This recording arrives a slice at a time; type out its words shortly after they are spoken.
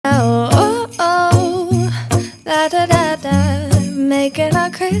making our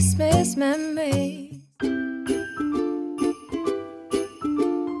Christmas memories.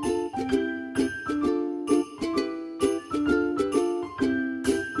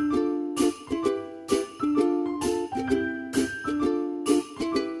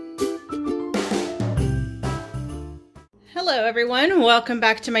 Hello everyone, welcome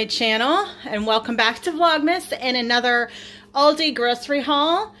back to my channel and welcome back to Vlogmas and another Aldi grocery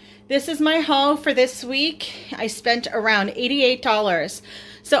haul. This is my haul for this week. I spent around $88.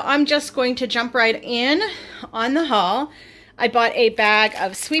 So I'm just going to jump right in on the haul. I bought a bag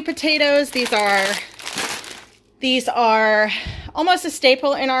of sweet potatoes. These are almost a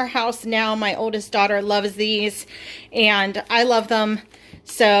staple in our house now. My oldest daughter loves these and I love them.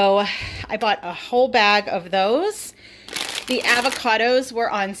 So I bought a whole bag of those. The avocados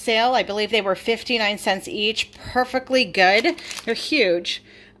were on sale. I believe they were 59 cents each. Perfectly good. They're huge.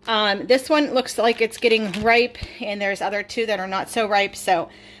 This one looks like it's getting ripe, and there's other two that are not so ripe, so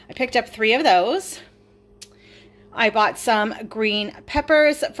I picked up 3 of those. I bought some green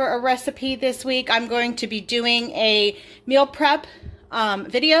peppers for a recipe this week. I'm going to be doing a meal prep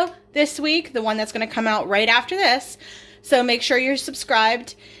video this week, the one that's going to come out right after this. So make sure you're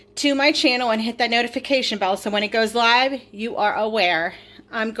subscribed to my channel and hit that notification bell so when it goes live, you are aware.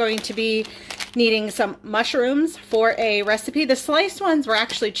 I'm going to be needing some mushrooms for a recipe. The sliced ones were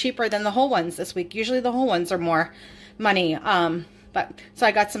actually cheaper than the whole ones this week. Usually the whole ones are more money. So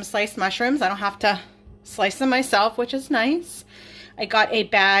I got some sliced mushrooms. I don't have to slice them myself, which is nice. I got a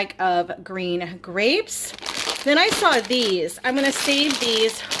bag of green grapes. Then I saw these. I'm going to save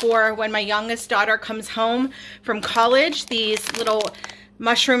these for when my youngest daughter comes home from college. These little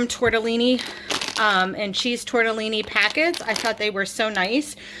mushroom tortellini and cheese tortellini packets. I thought they were so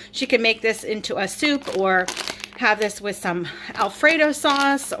nice. She could make this into a soup or have this with some Alfredo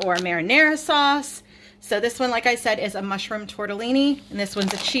sauce or marinara sauce. So this one, like I said, is a mushroom tortellini, and this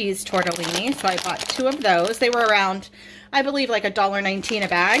one's a cheese tortellini. So I bought 2 of those. They were around, I believe, like $1.19 a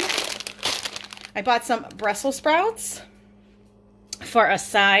bag. I bought some Brussels sprouts for a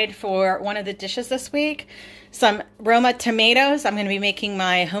side for one of the dishes this week. Some Roma tomatoes. I'm going to be making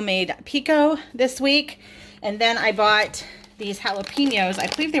my homemade pico this week. And then I bought these jalapenos. I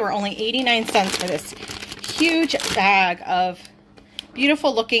believe they were only 89 cents for this huge bag of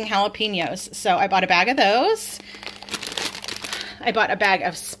beautiful looking jalapenos. So I bought a bag of those. I bought a bag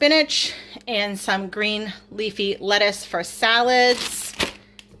of spinach and some green leafy lettuce for salads.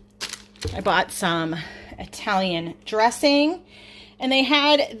 I bought some Italian dressing. And they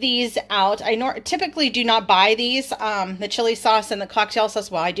had these out. I typically do not buy these, the chili sauce and the cocktail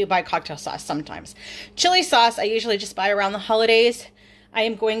sauce. Well, I do buy cocktail sauce sometimes. Chili sauce, I usually just buy around the holidays. I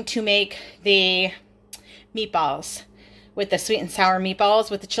am going to make the meatballs with the sweet and sour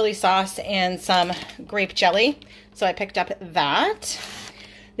meatballs with the chili sauce and some grape jelly. So I picked up that.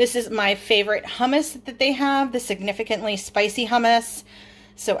 This is my favorite hummus that they have, the significantly spicy hummus.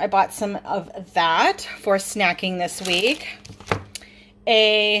 So I bought some of that for snacking this week.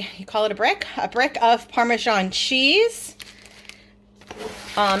 You call it a brick of Parmesan cheese,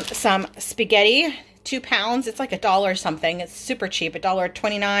 some spaghetti, 2 pounds. It's like $1 something. It's super cheap,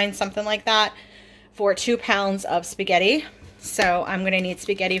 $1.29, something like that, for 2 pounds of spaghetti. So I'm going to need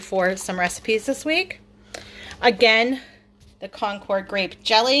spaghetti for some recipes this week. Again, the Concord grape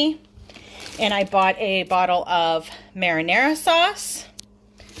jelly, and I bought a bottle of marinara sauce.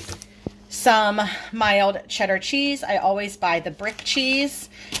 Some mild cheddar cheese. I always buy the brick cheese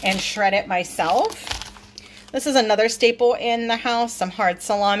and shred it myself. This is another staple in the house, some hard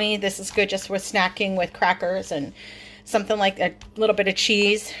salami. This is good just with snacking with crackers and something like a little bit of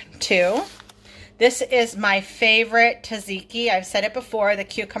cheese too. This is my favorite tzatziki. I've said it before, the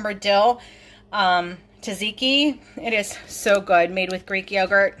cucumber dill tzatziki. It is so good, made with Greek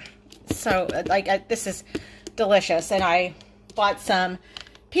yogurt. So this is delicious, and I bought some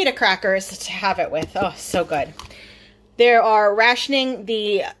pita crackers to have it with. Oh, so good. They are rationing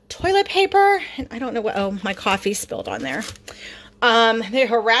the toilet paper. And I don't know what, oh, my coffee spilled on there. They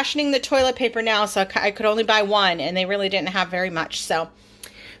are rationing the toilet paper now, so I could only buy 1, and they really didn't have very much. So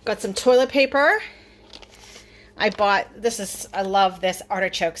got some toilet paper. I bought, I love this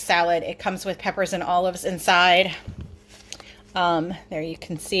artichoke salad. It comes with peppers and olives inside. There you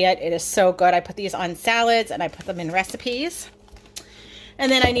can see it. It is so good. I put these on salads and I put them in recipes.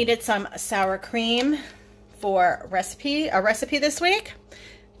 And then I needed some sour cream for a recipe this week.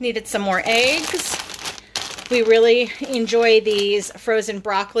 Needed some more eggs. We really enjoy these frozen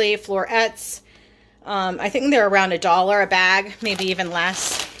broccoli florets. I think they're around $1 a bag, maybe even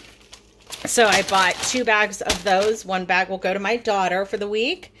less. So I bought 2 bags of those. 1 bag will go to my daughter for the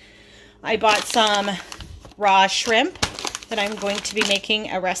week. I bought some raw shrimp that I'm going to be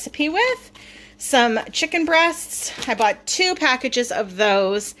making a recipe with. Some chicken breasts. I bought 2 packages of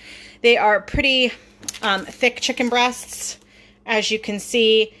those. They are pretty thick chicken breasts. As you can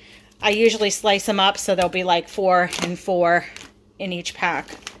see, I usually slice them up so they'll be like 4 and 4 in each pack.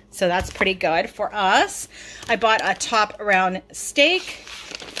 So that's pretty good for us. I bought a top round steak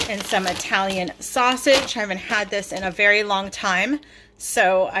and some Italian sausage. I haven't had this in a very long time,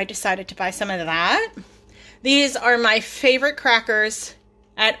 so I decided to buy some of that. These are my favorite crackers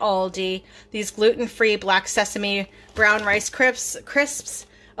at Aldi. These gluten-free black sesame brown rice crisps.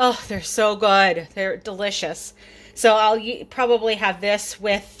 Oh, they're so good. They're delicious. So I'll probably have this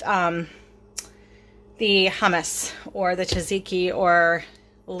with the hummus or the tzatziki or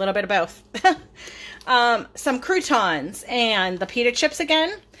a little bit of both. Some croutons and the pita chips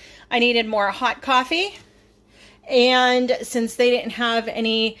again. I needed more hot coffee. And since they didn't have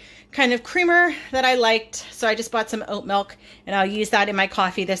any kind of creamer that I liked, so I just bought some oat milk, and I'll use that in my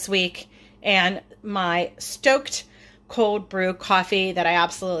coffee this week, and my stoked cold brew coffee that I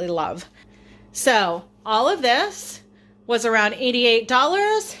absolutely love. So all of this was around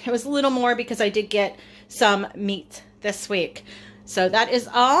 $88. It was a little more because I did get some meat this week. So that is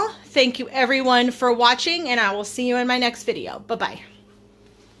all. Thank you everyone for watching, and I will see you in my next video. Bye-bye.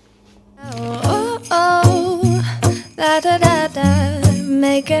 Oh, oh, oh, da da da da,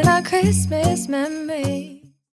 making our Christmas memory.